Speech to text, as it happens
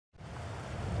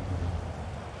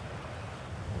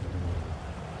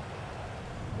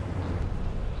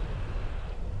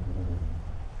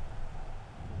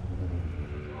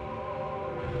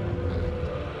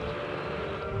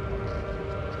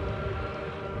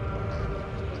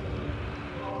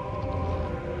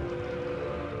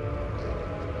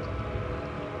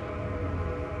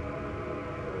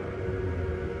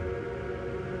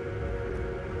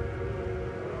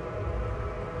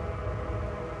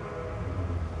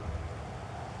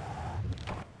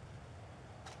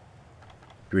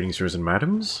Greetings, sirs and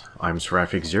madams. I'm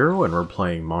Seraphic Zero, and we're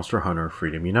playing Monster Hunter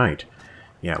Freedom Unite.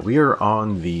 Yeah, we are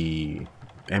on the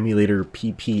emulator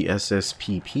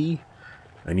PPSSPP.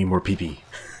 I need more PP.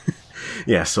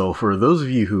 Yeah, so for those of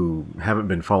you who haven't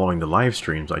been following the live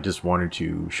streams, I just wanted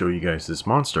to show you guys this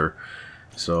monster.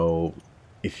 So,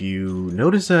 if you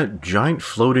notice that giant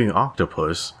floating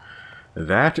octopus,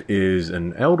 that is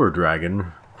an elder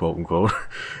dragon, quote unquote,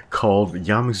 called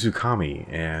YAMA TSUKAMI,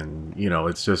 and you know,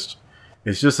 it's just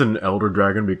an elder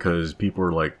dragon because people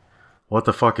are like, what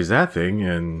the fuck is that thing?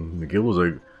 And the guild was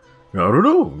like, I don't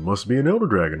know, it must be an elder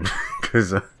dragon.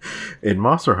 Because in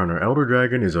Monster Hunter, elder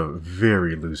dragon is a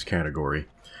very loose category.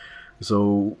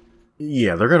 So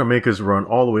yeah, they're gonna make us run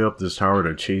all the way up this tower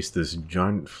to chase this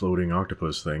giant floating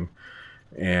octopus thing.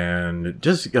 And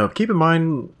just keep in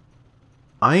mind,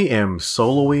 I am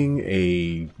soloing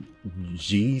a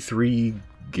G3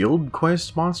 guild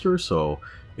quest monster, so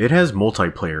it has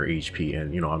multiplayer HP,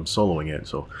 and you know, I'm soloing it,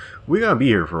 so we gotta be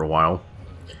here for a while.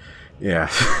 Yeah.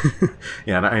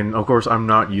 Yeah, and of course I'm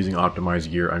not using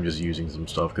optimized gear, I'm just using some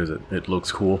stuff because it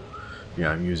looks cool.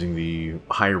 Yeah, I'm using the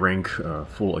high rank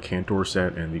full Acantor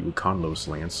set and the Ukanlos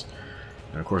lance.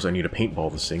 And of course I need to paintball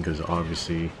this thing because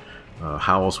obviously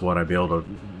how else would I be able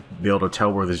to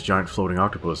tell where this giant floating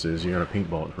octopus is? You gotta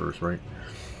paintball it first, right?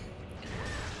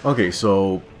 Okay,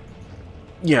 so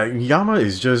yeah, Yama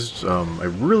is just a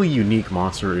really unique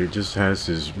monster. It just has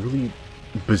this really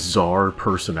bizarre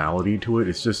personality to it.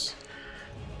 It's just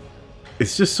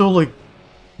so like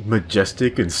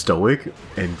majestic and stoic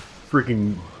and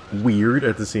freaking weird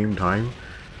at the same time.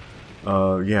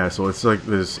 Yeah, so it's like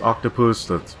this octopus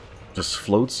that just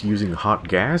floats using hot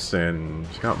gas, and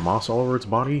it's got moss all over its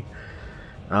body.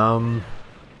 Yeah,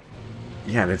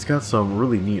 and it's got some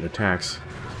really neat attacks.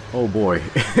 Oh boy,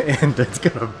 and it's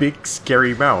got a big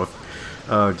scary mouth,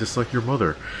 just like your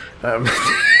mother.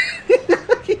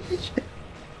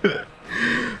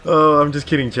 Oh, I'm just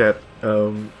kidding, chat.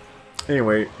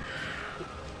 Anyway,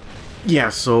 yeah,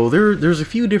 so there's a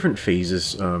few different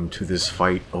phases to this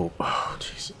fight. Oh,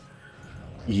 jeez.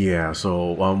 Yeah,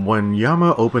 so when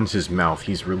Yama opens his mouth,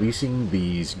 he's releasing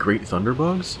these great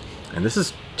thunderbugs, and this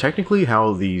is technically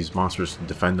how these monsters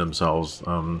defend themselves.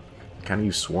 Kind of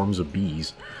use swarms of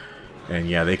bees, and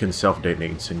yeah, they can self-detonate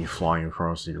and send you flying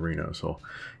across the arena. So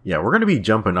yeah, we're going to be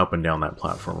jumping up and down that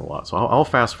platform a lot, so I'll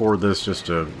fast forward this just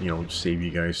to, you know, save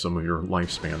you guys some of your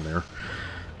lifespan there.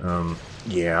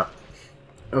 Yeah.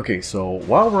 Okay, so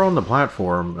while we're on the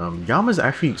platform, Yama's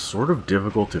actually sort of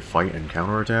difficult to fight and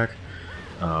counterattack.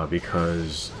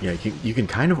 Because yeah, you can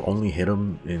kind of only hit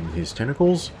him in his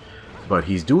tentacles, but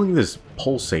he's doing this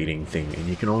pulsating thing, and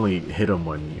you can only hit him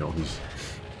when, you know, he's,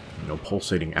 you know,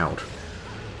 pulsating out.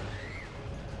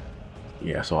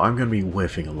 Yeah, so I'm gonna be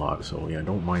whiffing a lot, so yeah,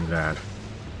 don't mind that.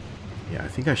 Yeah, I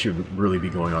think I should really be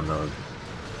going on the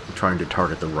trying to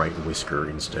target the right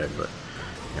whisker instead, but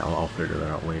yeah, I'll figure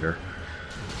that out later.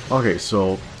 Okay,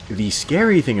 so the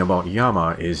scary thing about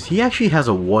Yama is he actually has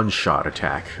a one-shot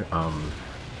attack,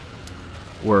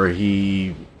 where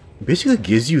he basically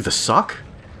gives you the suck,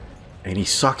 and he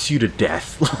sucks you to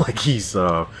death. Like he's,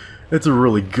 it's a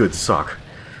really good suck.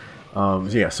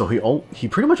 Yeah, so he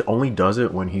pretty much only does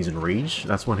it when he's enraged.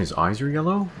 That's when his eyes are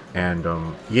yellow, and,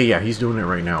 yeah, he's doing it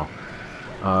right now.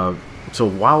 So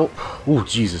while, oh,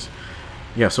 Jesus.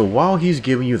 Yeah, so while he's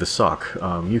giving you the suck,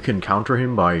 you can counter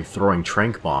him by throwing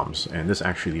trank bombs, and this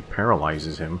actually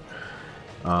paralyzes him.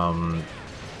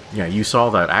 Yeah, you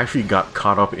saw that I actually got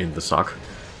caught up in the suck,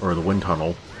 or the wind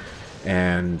tunnel,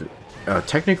 and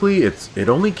technically it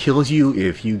only kills you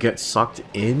if you get sucked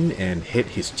in and hit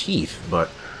his teeth, but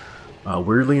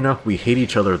weirdly enough we hit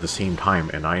each other at the same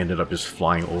time, and I ended up just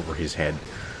flying over his head.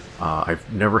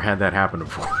 I've never had that happen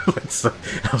before. I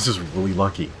was just really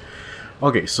lucky.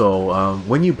 Okay, so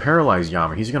when you paralyze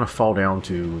Yama, he's gonna fall down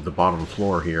to the bottom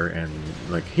floor here, and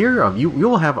like here,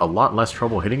 you'll have a lot less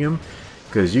trouble hitting him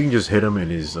because you can just hit him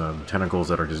in his tentacles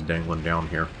that are just dangling down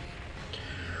here.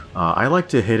 I like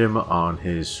to hit him on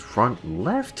his front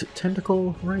left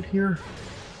tentacle right here.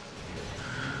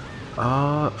 You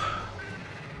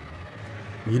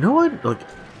know what? Like,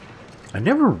 I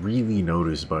never really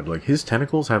noticed, but like his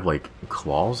tentacles have like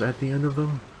claws at the end of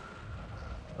them.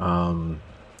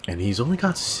 And he's only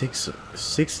got six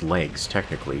legs,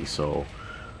 technically, so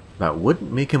that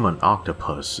wouldn't make him an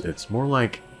octopus. It's more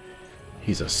like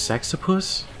he's a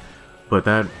sexipus, but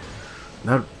that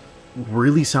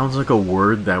really sounds like a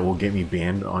word that will get me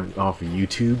banned off of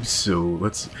YouTube, so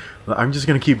I'm just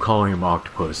gonna keep calling him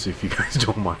octopus, if you guys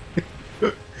don't mind.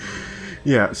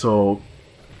 Yeah, so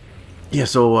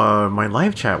my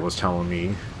live chat was telling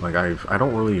me, like, I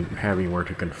don't really have anywhere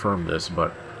to confirm this,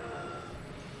 but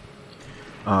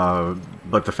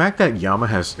But the fact that Yama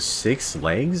has 6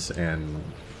 legs and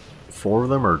 4 of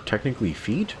them are technically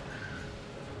feet,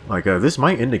 like, this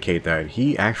might indicate that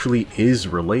he actually is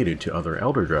related to other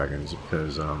Elder Dragons,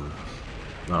 because,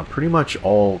 pretty much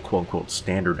all quote-unquote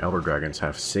standard Elder Dragons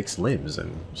have 6 limbs,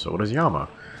 and so does Yama.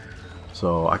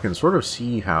 So I can sort of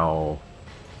see how,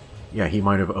 yeah, he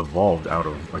might have evolved out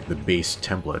of, like, the base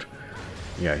template.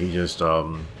 Yeah, he just,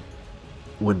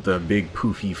 went the big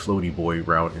poofy floaty boy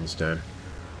route instead.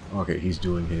 Okay, he's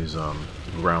doing his,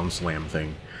 ground slam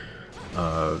thing.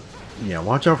 Yeah,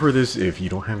 watch out for this if you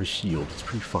don't have a shield. It's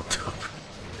pretty fucked up.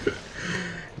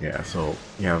 Yeah, so,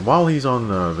 yeah, while he's on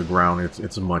the ground,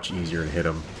 it's much easier to hit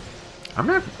him. I'm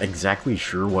not exactly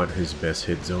sure what his best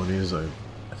hit zone is. I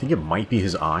think it might be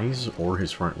his eyes or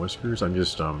his front whiskers. I'm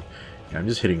just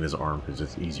hitting this arm because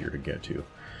it's easier to get to.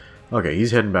 Okay,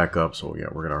 he's heading back up, so yeah,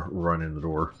 we're gonna run in the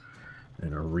door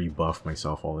and rebuff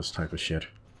myself all this type of shit.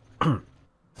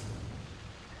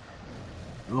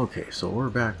 Okay, so we're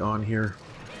back on here.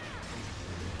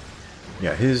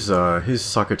 Yeah, his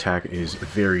suck attack is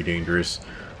very dangerous.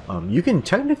 You can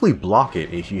technically block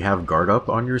it if you have guard up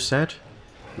on your set,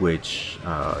 which,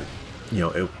 you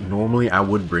know, normally I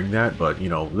would bring that, but, you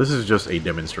know, this is just a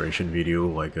demonstration video,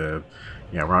 like, yeah,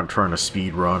 we're not trying to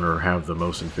speed run or have the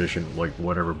most efficient, like,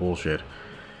 whatever bullshit.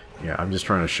 Yeah, I'm just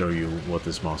trying to show you what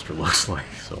this monster looks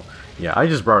like, so, yeah, I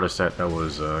just brought a set that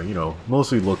was, you know,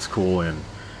 mostly looks cool and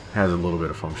has a little bit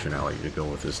of functionality to go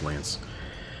with this lance.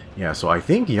 Yeah, so I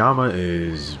think Yama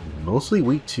is mostly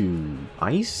weak to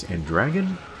ice and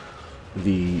dragon.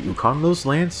 The Ukando's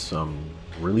lance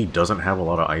really doesn't have a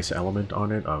lot of ice element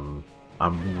on it.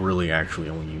 I'm really actually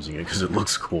only using it because it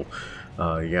looks cool.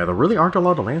 Yeah, there really aren't a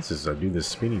lot of lances that do this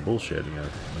spinny bullshit. Yeah,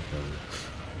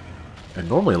 and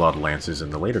normally a lot of lances in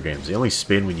the later games, they only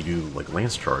spin when you do like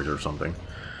lance charge or something.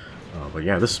 But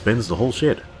yeah, this spins the whole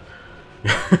shit.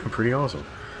 Pretty awesome.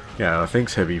 Yeah,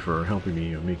 thanks Heavy for helping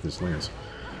me make this lance.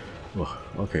 Ugh,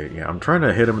 okay, yeah, I'm trying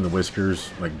to hit him in the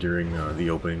whiskers, like, during the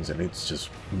openings, and it's just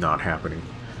not happening.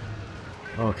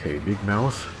 Okay, Big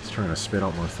Mouth. He's trying to spit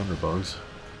out more Thunderbugs.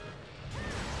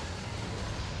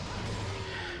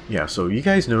 Yeah, so you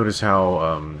guys notice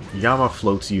how Yama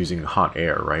floats using hot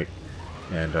air, right?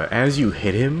 And as you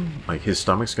hit him, like, his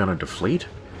stomach's gonna deflate,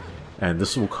 and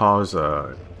this will cause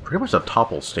pretty much a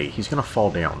topple state. He's gonna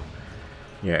fall down.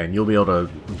 Yeah, and you'll be able to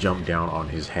jump down on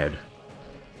his head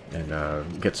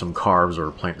and get some carves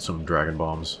or plant some dragon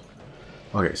bombs.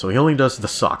 Okay, so he only does the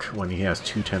suck when he has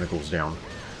 2 tentacles down.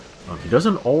 He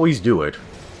doesn't always do it.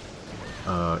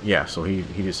 Yeah, so he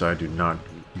decided to not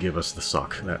give us the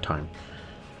suck that time.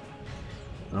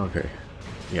 Okay,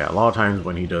 yeah, a lot of times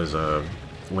when he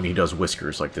does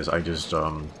whiskers like this, I just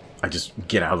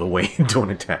get out of the way and don't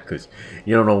attack because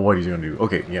you don't know what he's gonna do.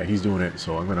 Okay, yeah, he's doing it,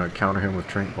 so I'm gonna counter him with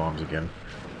trank bombs again.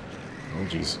 Oh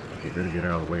jeez, okay, better get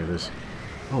out of the way of this.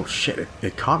 Oh shit,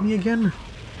 it caught me again?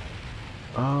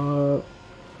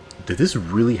 Did this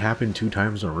really happen 2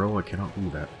 times in a row? I cannot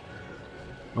believe that.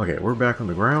 Okay, we're back on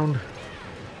the ground.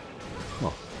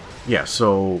 Well, yeah,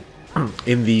 so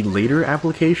in the later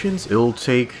applications, it'll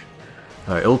take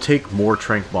more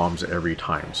trank bombs every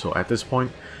time. So at this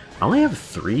point, I only have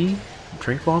 3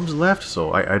 trank bombs left,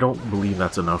 so I don't believe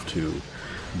that's enough to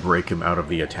break him out of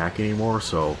the attack anymore,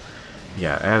 so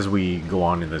yeah, as we go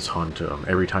on in this hunt,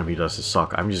 every time he does the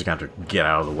suck, I'm just going to get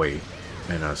out of the way.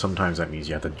 And sometimes that means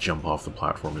you have to jump off the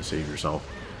platform to save yourself.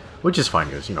 Which is fine,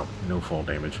 because, you know, no fall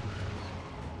damage.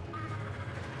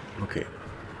 Okay.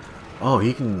 Oh,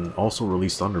 he can also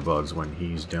release Thunderbugs when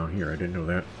he's down here. I didn't know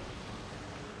that.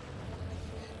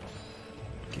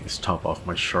 Okay, let's top off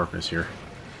my sharpness here.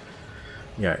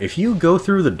 Yeah, if you go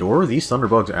through the door, these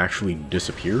Thunderbugs actually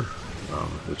disappear,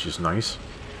 which is nice.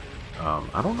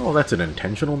 I don't know if that's an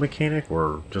intentional mechanic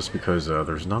or just because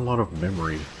there's not a lot of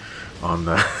memory on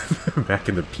the back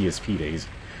in the PSP days.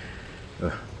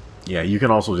 Yeah, you can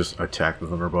also just attack the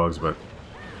Thunderbugs, but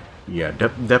yeah,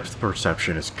 depth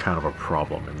perception is kind of a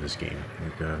problem in this game.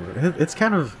 Like, it's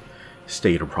kind of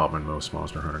stayed a problem in most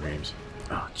Monster Hunter games.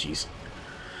 Oh, jeez.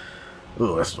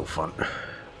 Oh, that's no fun.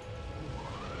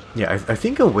 Yeah, I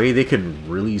think a way they can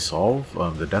really solve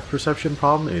the depth perception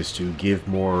problem is to give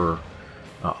more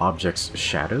objects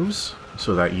shadows,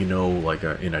 so that you know, like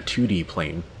in a 2D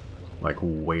plane, like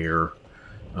where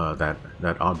that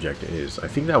object is. I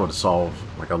think that would solve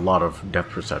like a lot of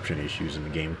depth perception issues in the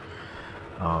game.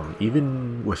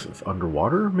 Even with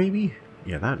underwater, maybe?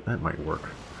 Yeah, that might work.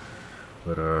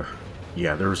 But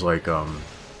yeah, there's like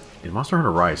in Monster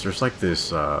Hunter Rise, there's like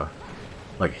this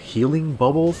like healing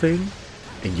bubble thing,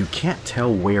 and you can't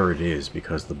tell where it is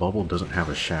because the bubble doesn't have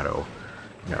a shadow.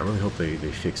 Yeah, I really hope they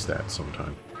fix that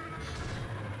sometime.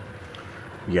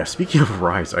 Yeah, speaking of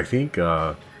Rise, I think,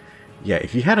 yeah,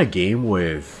 if you had a game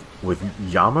with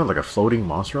Yama, like a floating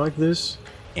monster like this,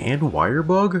 and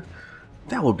Wirebug,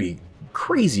 that would be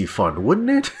crazy fun, wouldn't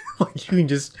it? Like, you can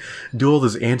just do all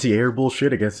this anti-air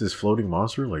bullshit against this floating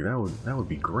monster, like, that would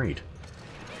be great.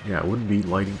 Yeah, it wouldn't be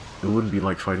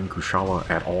like fighting Kushala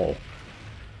at all.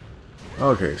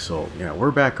 Okay, so, yeah,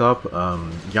 we're back up.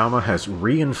 Yama has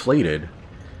re-inflated.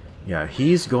 Yeah,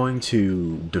 he's going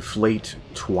to deflate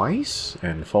twice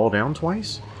and fall down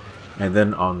twice. And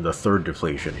then on the third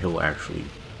deflation, he'll actually,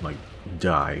 like,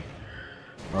 die.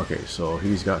 Okay, so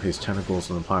he's got his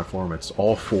tentacles on the platform. It's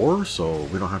all 4, so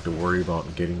we don't have to worry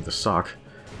about getting the suck.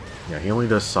 Yeah, he only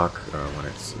does suck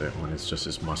when it's just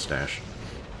his mustache.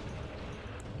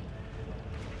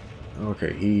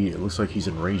 Okay, it looks like he's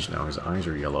enraged now. His eyes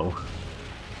are yellow.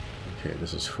 Okay,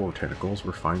 this is 4 tentacles.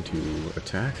 We're fine to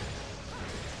attack.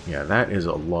 Yeah, that is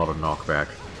a lot of knockback.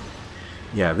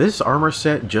 Yeah, this armor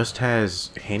set just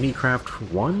has Handicraft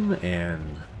 1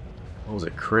 and... what was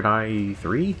it? Crit Eye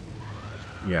 3?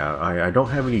 Yeah, I don't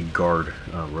have any guard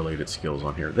related skills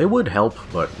on here. They would help,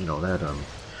 but, you know, that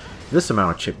this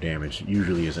amount of chip damage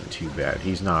usually isn't too bad.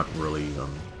 He's not really,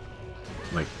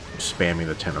 like, spamming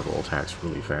the tentacle attacks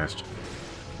really fast.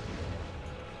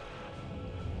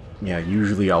 Yeah,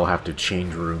 usually I'll have to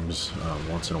change rooms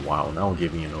once in a while, and that'll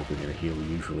give me an opening to heal,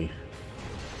 usually.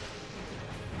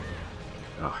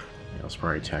 Ah, yeah, I was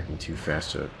probably attacking too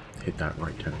fast to hit that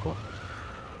right tentacle.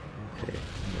 Okay,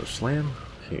 another slam.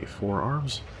 Okay, 4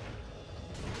 arms.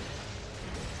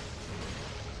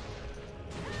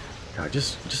 God,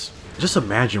 just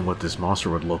imagine what this monster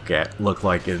would look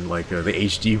like in like the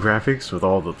HD graphics with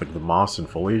all the like the moss and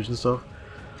foliage and stuff.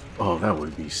 Oh, that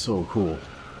would be so cool.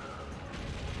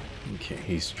 Okay,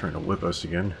 he's trying to whip us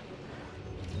again.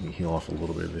 Let me heal off a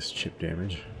little bit of this chip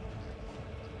damage.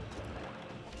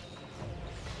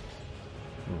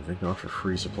 Oh, thank God for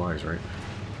free supplies, right?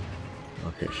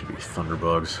 Okay, should be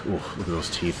thunderbugs. Oh, look at those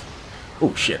teeth.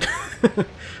 Oh, shit.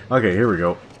 Okay, here we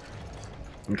go.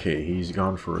 Okay, he's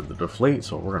gone for the deflate,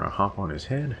 so we're gonna hop on his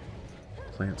head.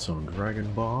 Plant some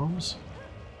dragon bombs.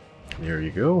 There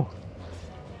you go.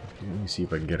 Okay, let me see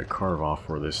if I can get a carve off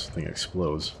where this thing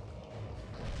explodes.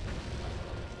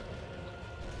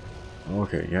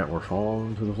 Okay, yeah, we're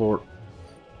falling to the floor.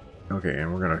 Okay,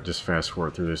 and we're gonna just fast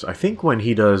forward through this. I think when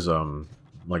he does,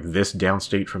 like this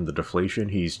downstate from the deflation,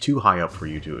 he's too high up for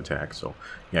you to attack, so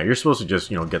yeah, you're supposed to just,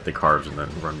 you know, get the carves and then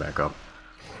run back up.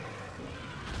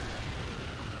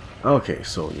 Okay,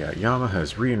 so yeah, Yama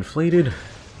has re-inflated.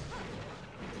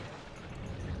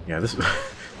 Yeah, this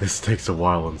this takes a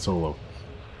while in solo.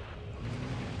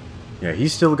 Yeah,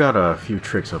 he's still got a few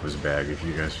tricks up his bag if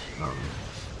you guys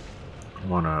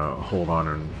want to hold on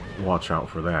and watch out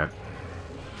for that.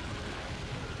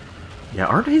 Yeah,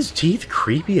 aren't his teeth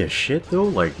creepy as shit, though?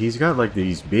 Like, he's got, like,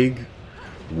 these big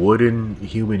wooden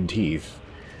human teeth.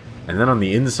 And then on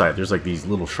the inside, there's, like, these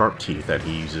little sharp teeth that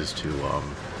he uses to,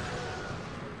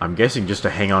 I'm guessing just to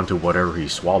hang on to whatever he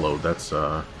swallowed. That's,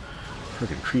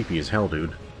 freaking creepy as hell,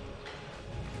 dude.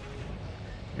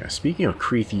 Yeah, speaking of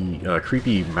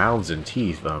creepy mouths and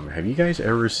teeth, have you guys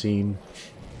ever seen,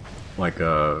 like,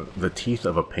 the teeth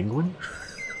of a penguin?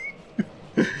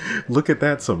 Look at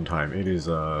that sometime. It is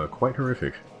quite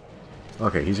horrific.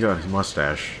 Okay, he's got his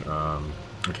mustache.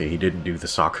 Okay, he didn't do the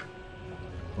sock.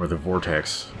 Or the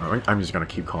vortex. I'm just gonna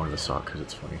keep calling it the sock because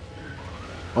it's funny.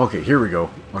 Okay, here we go.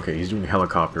 Okay, he's doing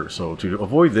helicopter. So to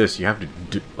avoid this, you have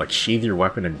to like sheathe your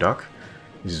weapon and duck.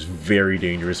 This is very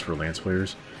dangerous for lance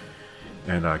players.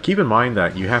 And keep in mind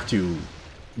that you have to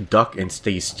duck and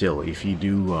stay still. If you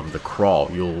do the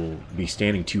crawl, you'll be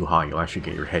standing too high. You'll actually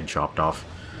get your head chopped off.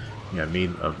 Yeah, I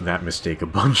made that mistake a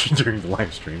bunch during the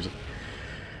live streams.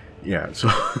 Yeah, so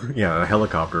yeah, a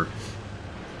helicopter.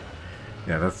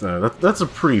 Yeah, that's a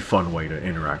pretty fun way to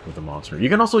interact with the monster. You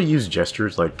can also use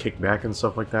gestures like kickback and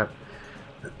stuff like that.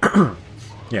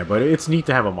 Yeah, but it's neat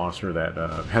to have a monster that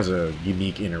has a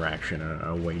unique interaction and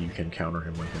a way you can counter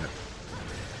him like that.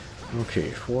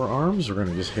 Okay, 4 arms. We're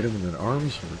gonna just hit him in the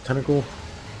arms with a tentacle.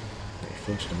 Okay,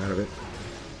 flinched him out of it.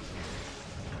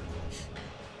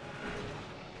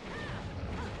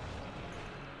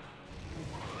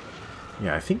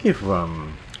 Yeah, I think if I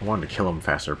wanted to kill him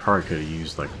faster, I probably could have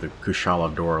used like the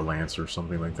Kushala Dora Lance or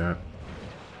something like that.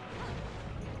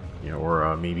 Yeah,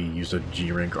 or maybe use a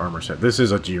G-rank armor set. This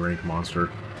is a G-rank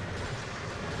monster.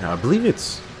 Now, I believe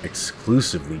it's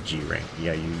exclusively G-rank.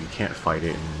 Yeah, you can't fight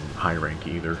it in high rank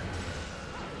either.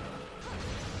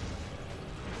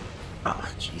 Ah,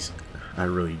 jeez. I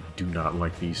really do not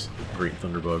like these great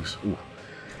thunderbugs. Ooh.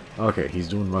 Okay, he's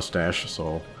doing mustache,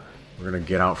 so we're gonna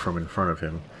get out from in front of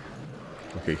him.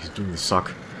 Okay, he's doing the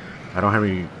suck. I don't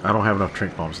have enough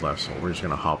trink bombs left, so we're just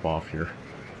gonna hop off here.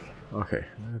 Okay,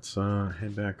 let's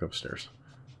head back upstairs.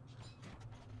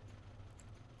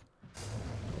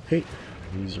 Okay,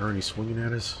 he's already swinging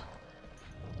at us.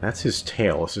 That's his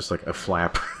tail. It's just like a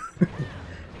flap.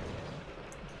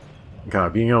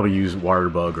 God, being able to use Wire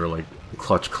Bug or like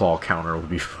Clutch Claw counter would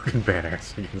be fucking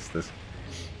badass against this.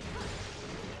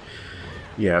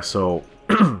 Yeah, so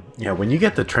yeah, when you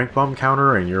get the Trank Bomb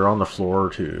counter and you're on the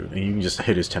floor and you can just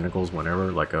hit his tentacles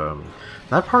whenever, like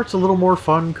that part's a little more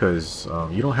fun because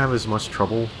you don't have as much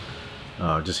trouble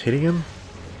just hitting him.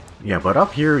 Yeah, but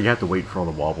up here you have to wait for all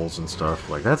the wobbles and stuff.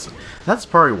 Like that's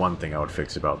probably one thing I would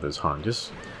fix about this hunt.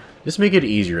 Just make it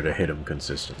easier to hit him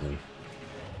consistently.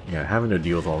 Yeah, having to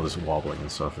deal with all this wobbling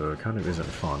and stuff kind of isn't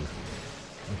fun.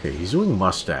 Okay, he's doing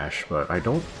Mustache, but I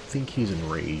don't think he's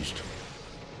enraged.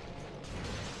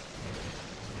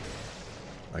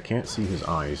 I can't see his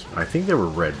eyes. I think they were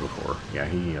red before. Yeah,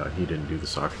 he didn't do the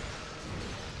suck.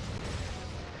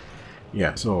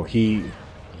 Yeah, so he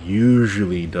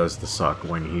usually does the suck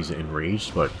when he's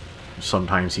enraged, but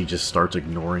sometimes he just starts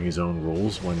ignoring his own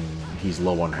rules when he's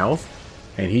low on health,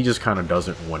 and he just kind of does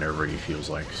it whenever he feels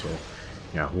like, so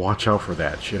yeah, watch out for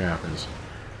that. Shit happens.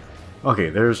 Okay,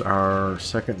 there's our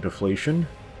second deflation.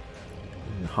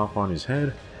 Hop on his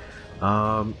head.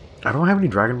 I don't have any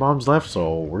Dragon Bombs left,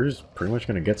 so we're just pretty much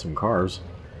gonna get some cars.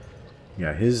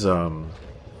 Yeah, his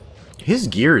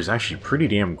gear is actually pretty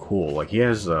damn cool. Like he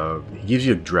gives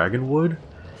you Dragon Wood,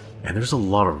 and there's a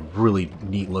lot of really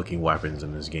neat looking weapons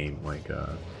in this game. Like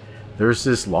there's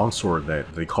this longsword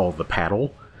that they call the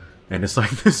Paddle, and it's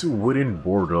like this wooden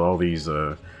board with all these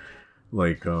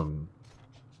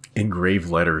engraved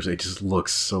letters. It just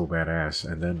looks so badass.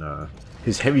 And then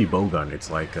his heavy bowgun,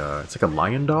 it's like a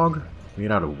lion dog made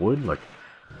out of wood, like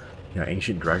yeah,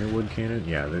 ancient dragon wood cannon.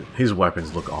 Yeah, his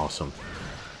weapons look awesome.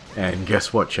 And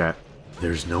guess what, chat?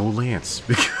 There's no lance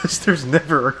because there's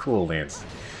never a cool lance.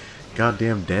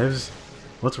 Goddamn devs,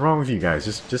 what's wrong with you guys?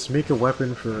 Just make a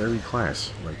weapon for every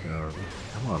class. Like,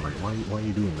 come on, like why are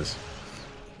you doing this?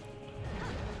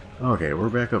 Okay, we're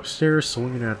back upstairs,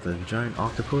 swinging at the giant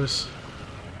octopus.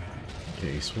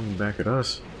 Okay, he's swinging back at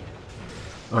us.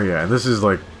 Oh yeah, and this is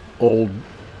like old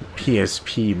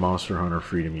PSP Monster Hunter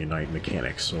Freedom Unite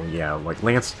mechanics. So yeah, like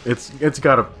Lance, it's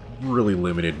got a really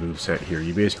limited moveset here.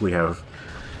 You basically have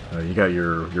you got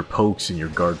your pokes and your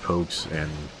guard pokes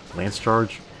and Lance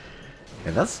Charge,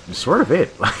 and that's sort of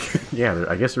it. Like yeah,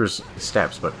 I guess there's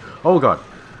steps, but oh god,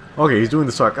 okay, he's doing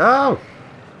the suck. Oh,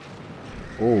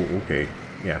 okay.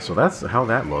 Yeah, so that's how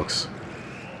that looks.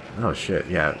 Oh shit,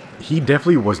 yeah. He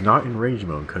definitely was not in rage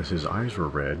mode because his eyes were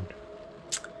red.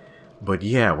 But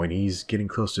yeah, when he's getting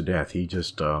close to death, he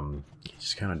just kind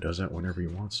of does that whenever he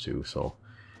wants to. So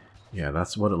yeah,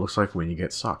 that's what it looks like when you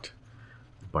get sucked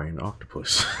by an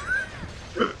octopus.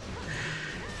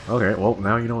 Okay, well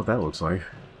now you know what that looks like.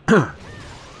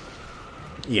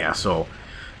 Yeah, so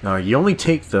you only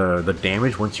take the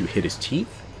damage once you hit his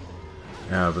teeth.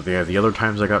 But yeah, the other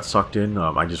times I got sucked in,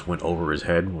 I just went over his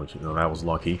head, which, you know, that was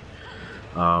lucky.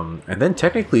 And then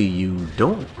technically you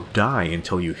don't die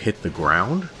until you hit the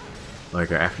ground,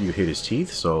 like after you hit his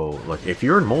teeth. So like if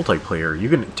you're in multiplayer, you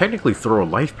can technically throw a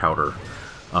life powder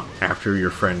after your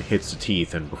friend hits the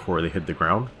teeth and before they hit the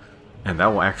ground, and that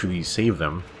will actually save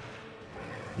them.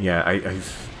 Yeah,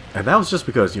 and that was just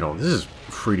because, you know, this is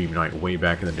Freedom Unite way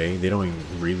back in the day. They don't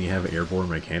even really have airborne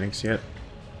mechanics yet.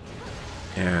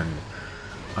 And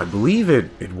I believe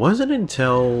it wasn't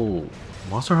until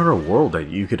Monster Hunter World that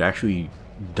you could actually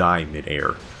die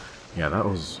mid-air. Yeah,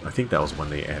 I think that was when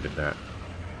they added that.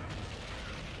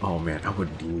 Oh man, I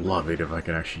would love it if I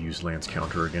could actually use Lance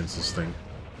Counter against this thing.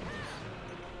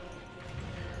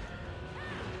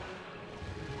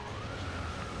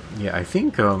 Yeah, I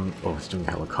think, oh, it's doing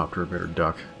helicopter, better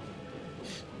duck.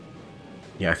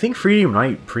 Yeah, I think Freedom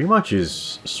Unite pretty much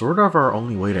is sort of our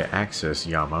only way to access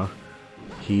Yama.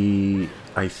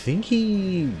 I think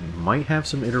he might have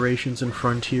some iterations in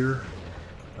Frontier.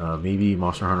 Maybe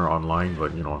Monster Hunter Online,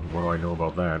 but, you know, what do I know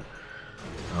about that?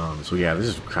 So yeah, this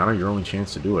is kind of your only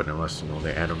chance to do it, unless, you know,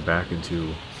 they add him back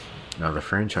into the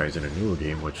franchise in a newer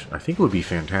game, which I think would be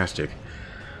fantastic.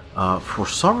 For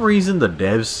some reason, the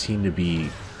devs seem to be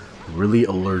really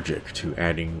allergic to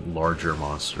adding larger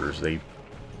monsters. They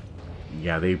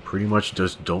pretty much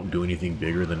just don't do anything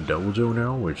bigger than Dojo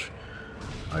now, which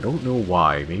I don't know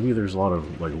why. Maybe there's a lot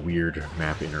of like weird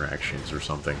map interactions or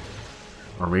something.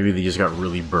 Or maybe they just got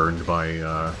really burned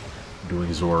by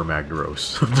doing Zora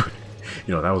Magdaros.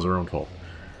 You know, that was their own fault.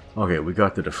 Okay, we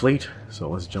got the deflate, so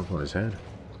let's jump on his head.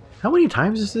 How many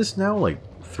times is this now? Like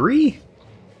 3?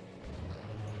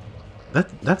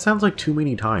 That sounds like too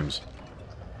many times.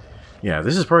 Yeah,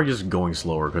 this is probably just going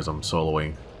slower because I'm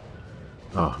soloing.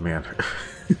 Oh, man.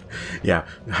 Yeah,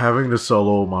 having the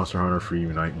solo Monster Hunter Free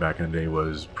Unite back in the day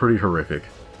was pretty horrific.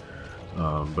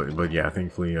 But yeah,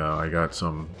 thankfully I got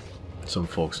some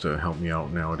folks to help me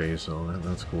out nowadays, so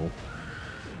that's cool.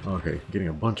 Okay, getting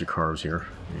a bunch of carbs here.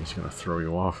 He's gonna throw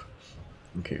you off.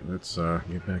 Okay, let's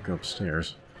get back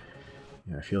upstairs.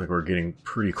 Yeah, I feel like we're getting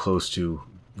pretty close to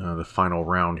the final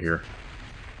round here.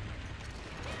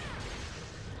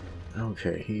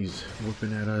 Okay, he's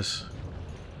whooping at us.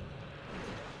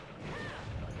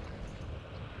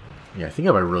 Yeah, I think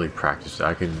if I really practice,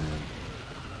 I can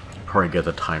probably get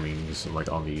the timings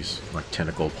like on these like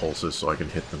tentacle pulses, so I can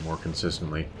hit them more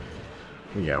consistently.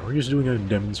 But yeah, we're just doing a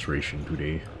demonstration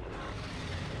today.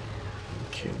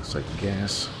 Okay, looks like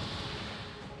gas.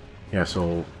 Yeah,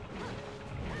 so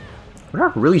we're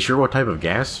not really sure what type of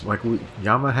gas like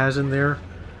YAMA has in there.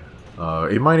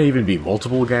 It might even be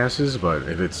multiple gases, but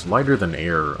if it's lighter than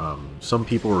air, some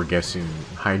people were guessing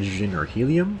hydrogen or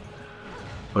helium.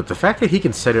 But the fact that he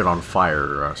can set it on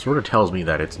fire sort of tells me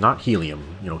that it's not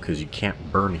helium, you know, because you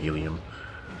can't burn helium.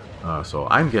 So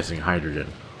I'm guessing hydrogen.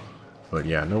 But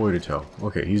yeah, no way to tell.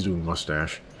 Okay, he's doing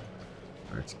mustache.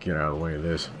 Let's get out of the way of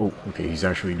this. Oh, okay, he's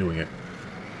actually doing it.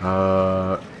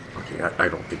 Okay, I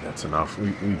don't think that's enough.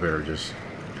 We better just...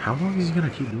 How long is he going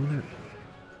to keep doing that?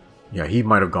 Yeah, he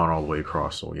might have gone all the way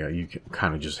across, so yeah, you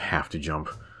kind of just have to jump.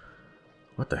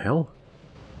 What the hell?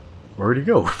 Where'd he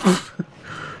go?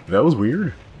 That was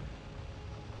weird.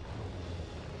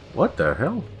 What the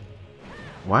hell?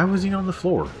 Why was he on the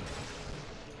floor?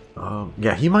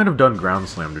 Yeah, he might have done ground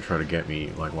slam to try to get me,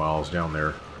 like, while I was down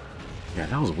there. Yeah,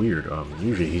 that was weird.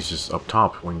 Usually he's just up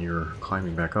top when you're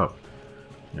climbing back up.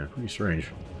 Yeah, pretty strange.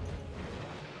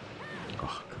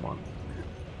 Oh, come on.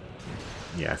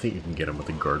 Yeah, I think you can get him with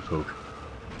a guard poke.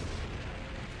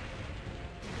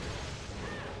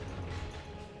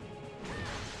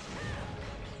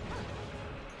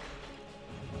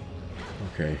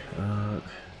 Okay,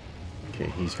 okay,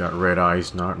 he's got red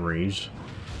eyes, not enraged.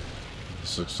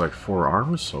 This looks like 4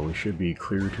 arms, so we should be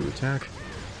clear to attack.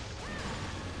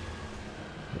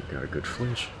 We got a good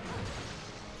flinch.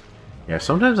 Yeah,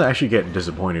 sometimes I actually get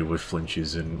disappointed with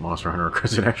flinches in Monster Hunter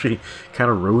because it actually kind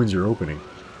of ruins your opening.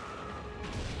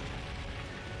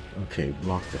 Okay,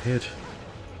 block the hit.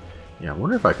 Yeah, I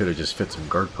wonder if I could have just fit some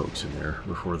guard pokes in there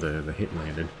before the hit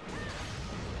landed.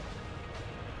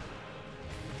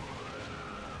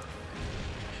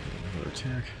 Okay, another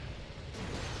attack.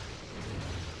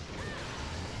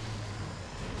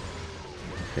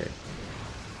 Okay.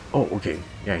 Oh, okay.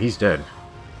 Yeah, he's dead.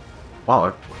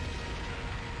 Wow,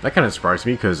 that kind of surprised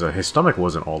me because his stomach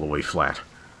wasn't all the way flat.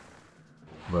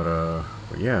 But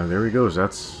yeah, there he goes.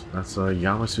 That's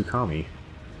YAMA TSUKAMI.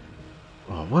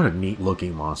 Oh, what a neat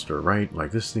looking monster, right?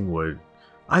 Like this thing would,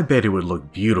 I bet it would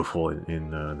look beautiful in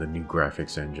the new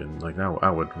graphics engine. Like I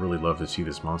would really love to see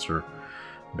this monster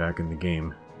back in the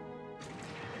game.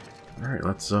 All right,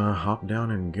 let's hop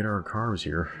down and get our carbs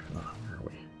here. Where are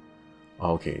we?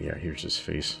 Oh, okay, yeah, here's his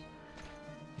face.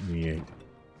 Let me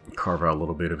carve out a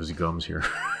little bit of his gums here.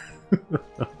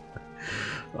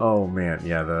 Oh man,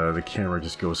 yeah, the camera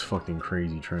just goes fucking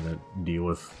crazy trying to deal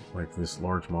with like this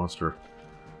large monster.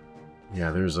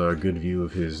 Yeah, there's a good view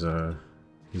of his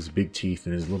big teeth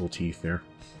and his little teeth there.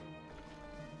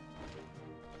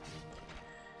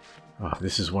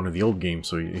 This is one of the old games,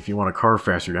 so if you want to carve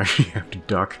faster, you actually have to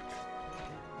duck.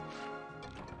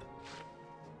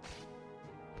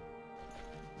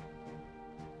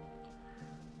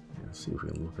 Let's see if we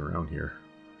can look around here.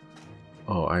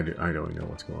 Oh, I don't know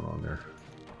what's going on there.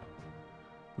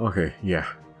 Okay, yeah.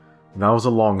 That was a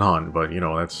long hunt, but, you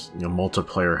know, that's, you know,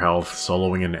 multiplayer health,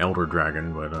 soloing an Elder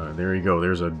Dragon, but there you go,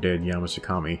 there's a dead YAMA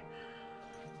TSUKAMI.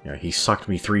 Yeah, he sucked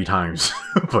me 3 times,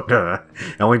 but I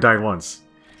only died once.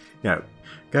 Yeah,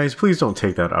 guys, please don't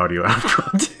take that audio out of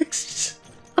context.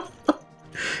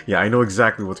 Yeah, I know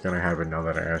exactly what's gonna happen now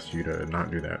that I asked you to not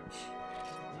do that.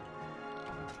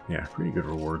 Yeah, pretty good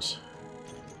rewards.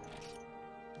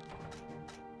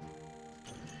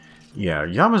 Yeah,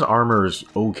 Yama's armor is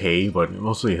okay, but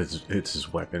mostly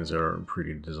his weapons are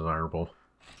pretty desirable.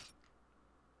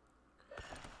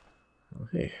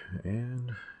 Okay,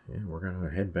 and yeah, we're gonna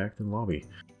head back to the lobby.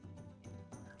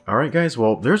 Alright guys,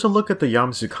 well, there's a look at the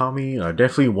YAMA TSUKAMI.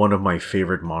 Definitely one of my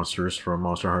favorite monsters from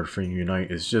Monster Hunter Free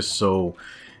Unite. It's just so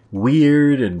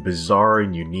weird and bizarre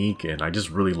and unique, and I just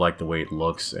really like the way it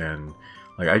looks, and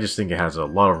like I just think it has a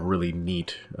lot of really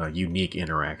neat, unique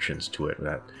interactions to it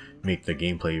that make the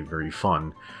gameplay very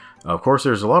fun. Of course,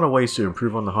 there's a lot of ways to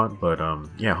improve on the hunt, but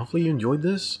yeah, hopefully you enjoyed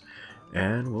this,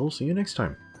 and we'll see you next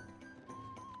time.